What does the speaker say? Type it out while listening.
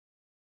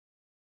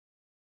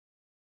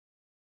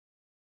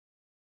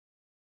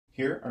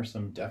Here are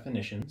some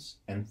definitions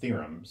and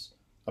theorems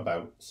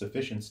about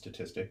sufficient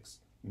statistics,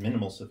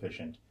 minimal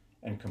sufficient,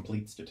 and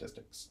complete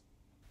statistics.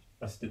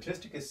 A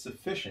statistic is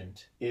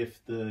sufficient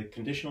if the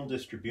conditional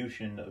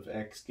distribution of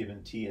x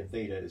given t and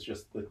theta is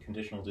just the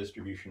conditional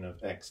distribution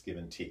of x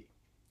given t.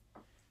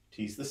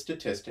 T is the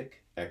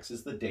statistic, x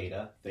is the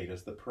data, theta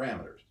is the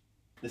parameters.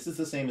 This is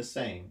the same as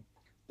saying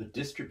the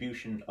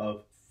distribution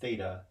of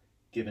theta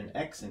given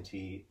x and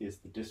t is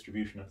the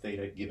distribution of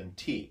theta given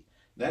t.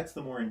 That's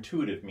the more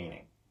intuitive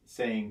meaning,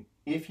 saying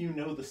if you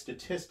know the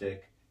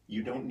statistic,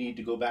 you don't need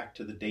to go back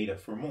to the data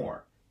for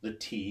more. The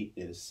t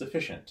is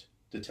sufficient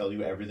to tell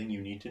you everything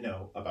you need to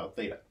know about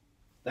theta.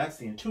 That's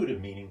the intuitive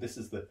meaning. This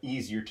is the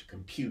easier to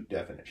compute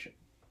definition.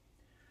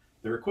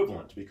 They're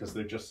equivalent because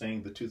they're just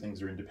saying the two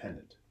things are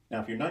independent.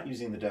 Now, if you're not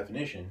using the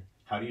definition,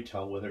 how do you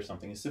tell whether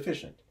something is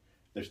sufficient?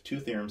 There's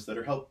two theorems that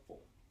are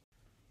helpful.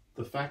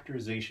 The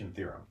Factorization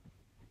Theorem.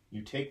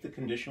 You take the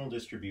conditional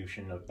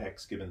distribution of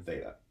x given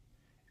theta,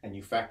 and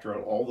you factor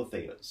out all the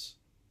thetas,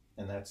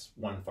 and that's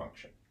one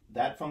function.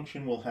 That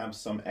function will have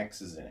some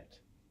x's in it.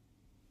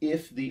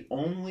 If the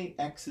only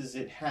x's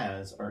it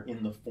has are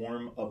in the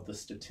form of the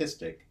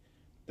statistic,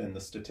 then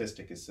the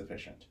statistic is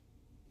sufficient.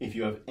 If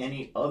you have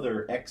any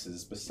other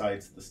x's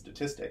besides the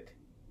statistic,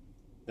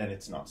 then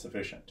it's not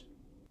sufficient.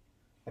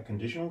 A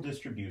conditional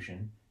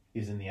distribution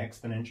is in the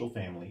exponential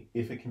family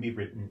if it can be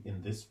written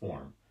in this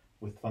form,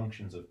 with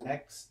functions of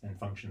x and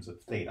functions of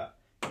theta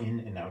in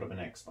and out of an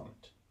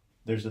exponent.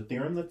 There's a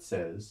theorem that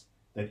says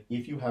that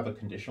if you have a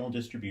conditional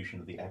distribution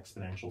of the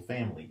exponential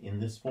family in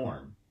this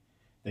form,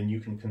 then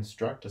you can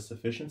construct a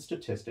sufficient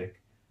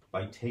statistic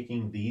by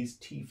taking these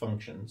t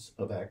functions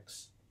of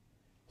x,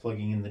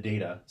 plugging in the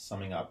data,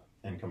 summing up,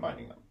 and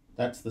combining them.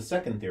 That's the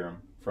second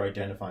theorem for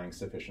identifying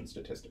sufficient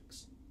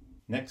statistics.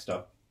 Next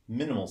up,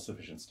 minimal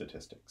sufficient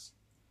statistics.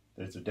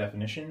 There's a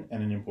definition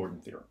and an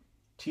important theorem.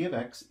 T of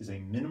x is a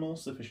minimal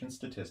sufficient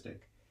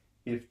statistic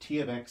if t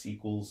of x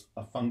equals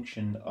a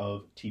function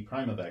of t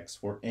prime of x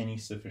for any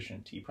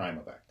sufficient t prime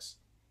of x.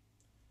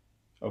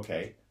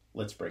 Okay,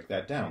 let's break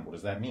that down. What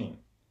does that mean?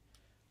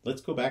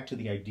 Let's go back to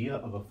the idea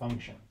of a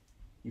function.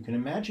 You can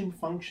imagine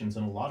functions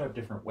in a lot of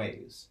different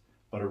ways,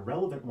 but a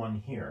relevant one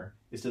here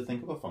is to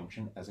think of a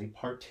function as a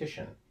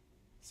partition.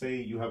 Say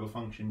you have a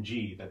function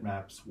g that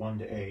maps 1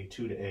 to a,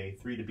 2 to a,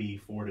 3 to b,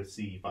 4 to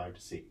c, 5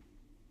 to c.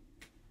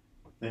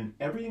 Then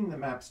everything that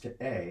maps to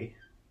a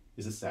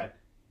is a set,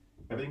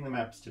 everything that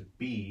maps to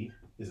b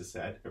is a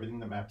set, everything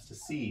that maps to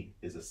c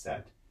is a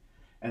set,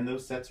 and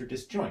those sets are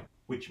disjoint,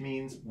 which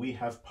means we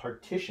have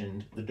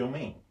partitioned the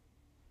domain.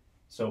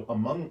 So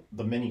among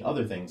the many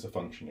other things a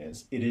function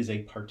is, it is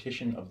a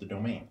partition of the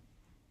domain.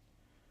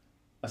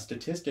 A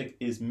statistic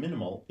is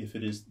minimal if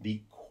it is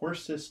the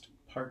coarsest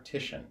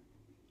partition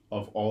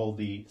of all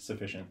the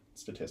sufficient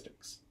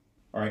statistics.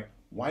 All right,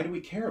 why do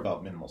we care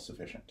about minimal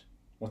sufficient?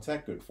 What's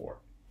that good for?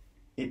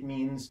 It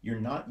means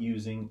you're not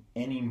using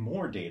any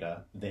more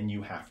data than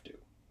you have to.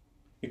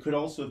 It could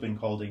also have been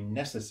called a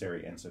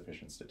necessary and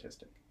sufficient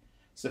statistic.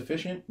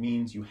 Sufficient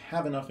means you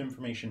have enough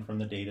information from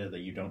the data that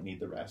you don't need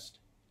the rest.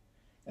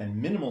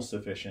 And minimal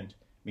sufficient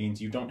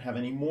means you don't have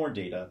any more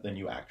data than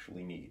you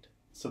actually need.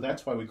 So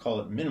that's why we call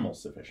it minimal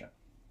sufficient.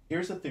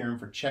 Here's a theorem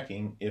for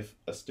checking if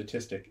a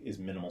statistic is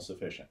minimal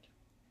sufficient.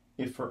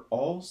 If for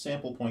all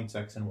sample points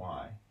x and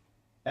y,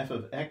 f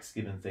of x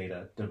given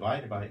theta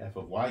divided by f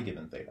of y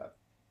given theta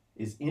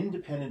is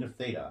independent of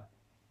theta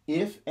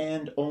if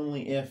and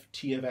only if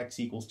t of x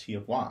equals t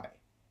of y,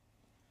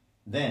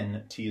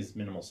 then t is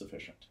minimal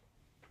sufficient.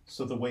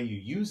 So the way you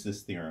use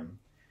this theorem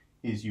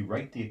is you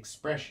write the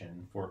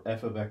expression for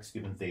f of x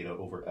given theta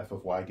over f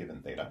of y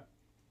given theta,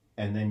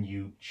 and then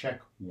you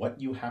check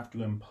what you have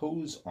to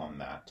impose on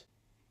that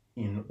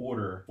in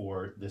order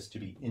for this to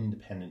be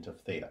independent of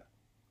theta.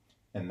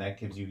 And that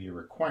gives you your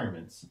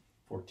requirements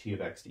for t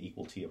of x to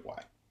equal t of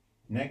y.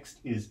 Next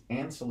is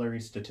ancillary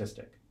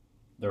statistic.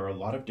 There are a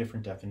lot of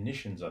different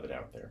definitions of it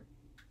out there.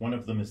 One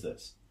of them is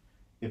this: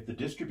 if the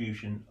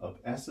distribution of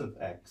s of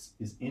x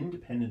is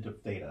independent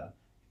of theta,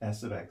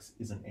 s of x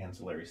is an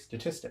ancillary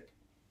statistic.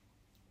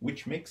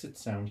 Which makes it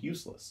sound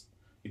useless,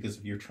 because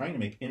if you're trying to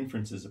make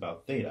inferences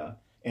about theta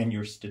and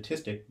your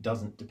statistic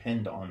doesn't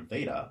depend on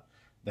theta,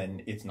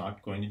 then it's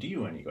not going to do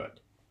you any good.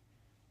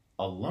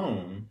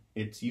 Alone,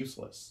 it's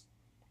useless.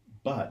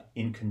 But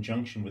in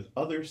conjunction with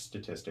other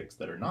statistics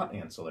that are not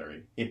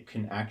ancillary, it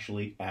can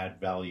actually add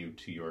value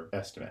to your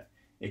estimate.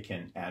 It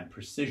can add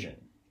precision,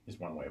 is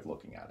one way of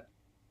looking at it.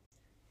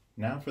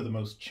 Now for the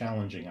most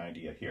challenging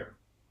idea here.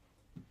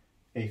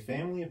 A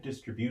family of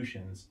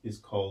distributions is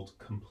called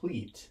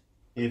complete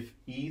if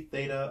e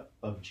theta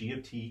of g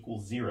of t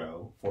equals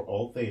 0 for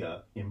all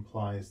theta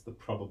implies the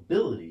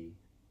probability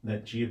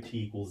that g of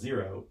t equals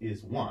 0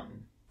 is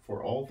 1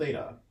 for all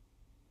theta,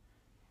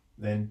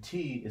 then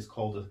t is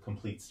called a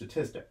complete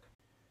statistic.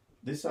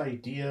 This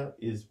idea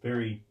is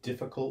very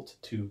difficult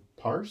to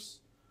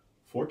parse.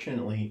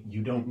 Fortunately,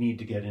 you don't need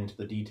to get into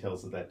the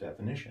details of that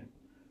definition.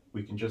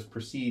 We can just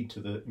proceed to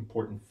the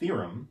important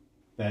theorem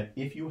that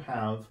if you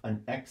have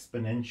an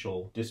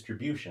exponential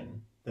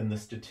distribution, then the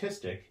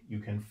statistic you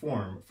can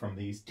form from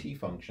these t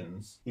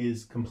functions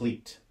is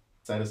complete,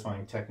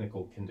 satisfying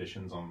technical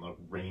conditions on the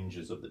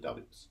ranges of the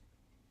w's.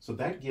 So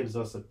that gives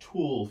us a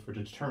tool for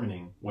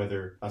determining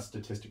whether a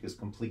statistic is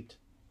complete.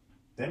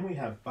 Then we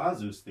have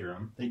Bazou's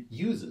theorem that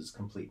uses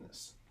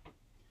completeness.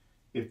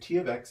 If t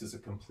of x is a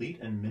complete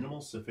and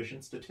minimal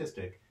sufficient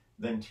statistic,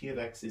 then t of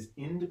x is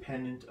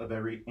independent of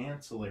every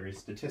ancillary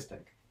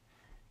statistic.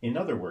 In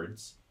other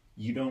words,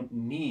 you don't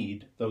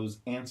need those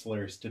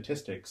ancillary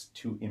statistics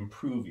to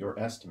improve your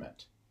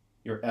estimate.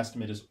 Your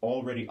estimate is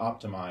already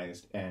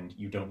optimized and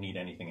you don't need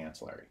anything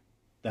ancillary.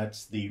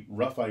 That's the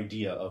rough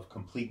idea of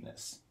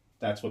completeness.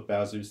 That's what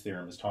Bazou's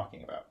theorem is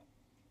talking about.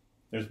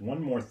 There's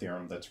one more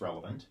theorem that's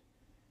relevant.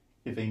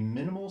 If a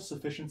minimal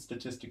sufficient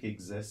statistic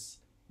exists,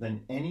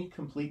 then any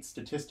complete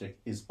statistic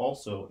is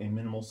also a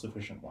minimal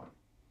sufficient one.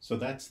 So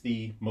that's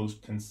the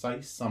most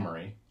concise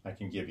summary I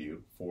can give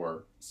you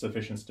for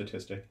sufficient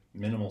statistic,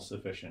 minimal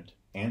sufficient,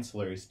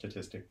 ancillary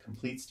statistic,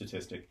 complete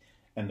statistic,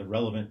 and the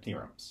relevant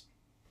theorems.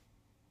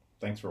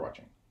 Thanks for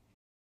watching.